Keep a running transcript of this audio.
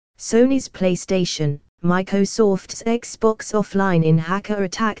Sony's PlayStation, Micosoft's Xbox Offline in hacker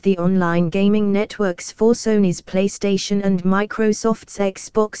attack. The online gaming networks for Sony's PlayStation and Microsoft's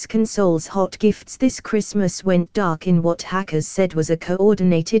Xbox consoles' hot gifts this Christmas went dark in what hackers said was a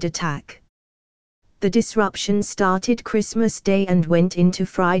coordinated attack. The disruption started Christmas Day and went into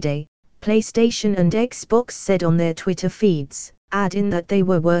Friday, PlayStation and Xbox said on their Twitter feeds, adding that they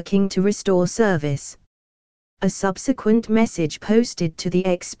were working to restore service. A subsequent message posted to the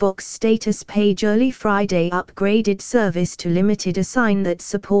Xbox status page early Friday upgraded service to limited, a sign that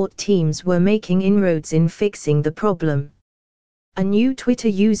support teams were making inroads in fixing the problem. A new Twitter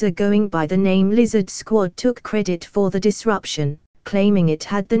user going by the name Lizard Squad took credit for the disruption, claiming it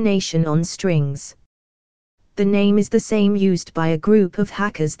had the nation on strings. The name is the same used by a group of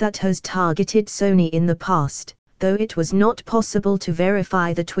hackers that has targeted Sony in the past, though it was not possible to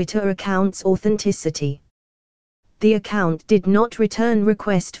verify the Twitter account's authenticity. The account did not return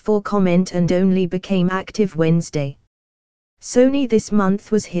request for comment and only became active Wednesday. Sony this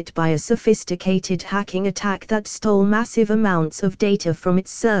month was hit by a sophisticated hacking attack that stole massive amounts of data from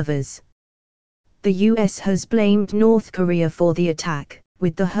its servers. The US has blamed North Korea for the attack,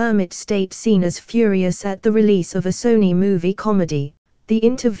 with the hermit state seen as furious at the release of a Sony movie comedy, The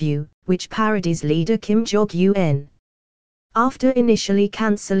Interview, which parodies leader Kim Jong-un. After initially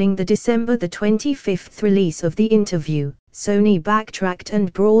cancelling the December 25 release of The Interview, Sony backtracked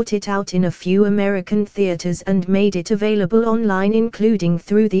and brought it out in a few American theaters and made it available online, including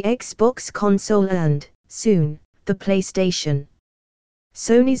through the Xbox console and, soon, the PlayStation.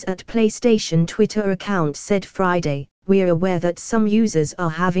 Sony's @PlayStation Twitter account said Friday, "We're aware that some users are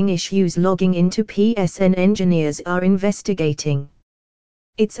having issues logging into PSN. Engineers are investigating."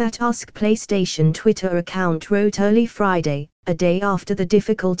 Its @Ask PlayStation Twitter account wrote early Friday, a day after the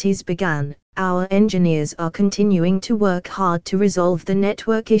difficulties began, "Our engineers are continuing to work hard to resolve the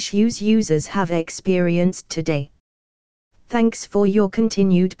network issues users have experienced today. Thanks for your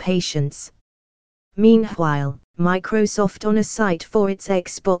continued patience." Meanwhile, Microsoft on a site for its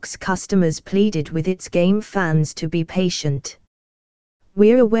Xbox customers pleaded with its game fans to be patient.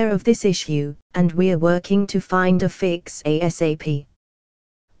 "We're aware of this issue, and we're working to find a fix ASAP.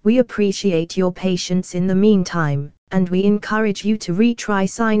 We appreciate your patience in the meantime, and we encourage you to retry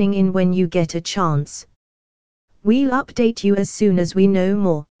signing in when you get a chance. We'll update you as soon as we know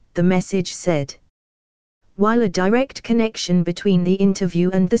more," the message said. While a direct connection between the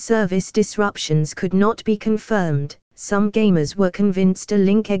interview and the service disruptions could not be confirmed, some gamers were convinced a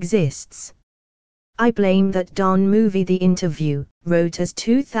link exists. "I blame that darn movie The Interview," wrote a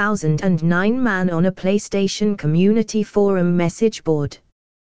 2009 man on a PlayStation community forum message board.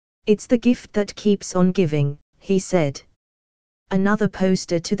 "It's the gift that keeps on giving," he said. Another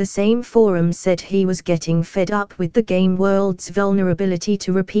poster to the same forum said he was getting fed up with the game world's vulnerability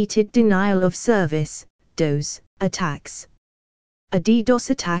to repeated denial of service, DOS, attacks. A DDoS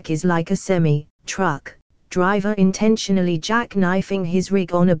attack is like a semi-truck driver intentionally jackknifing his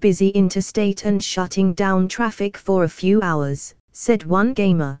rig on a busy interstate and shutting down traffic for a few hours, said one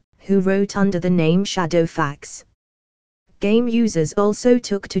gamer, who wrote under the name Shadowfax. Game users also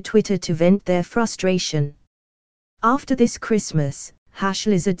took to Twitter to vent their frustration. "After this Christmas,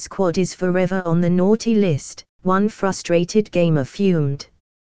 #Lizard Squad is forever on the naughty list," one frustrated gamer fumed.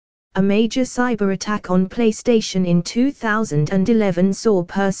 A major cyber attack on PlayStation in 2011 saw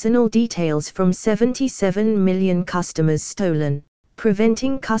personal details from 77 million customers stolen,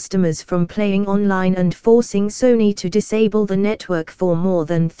 preventing customers from playing online and forcing Sony to disable the network for more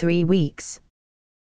than 3 weeks.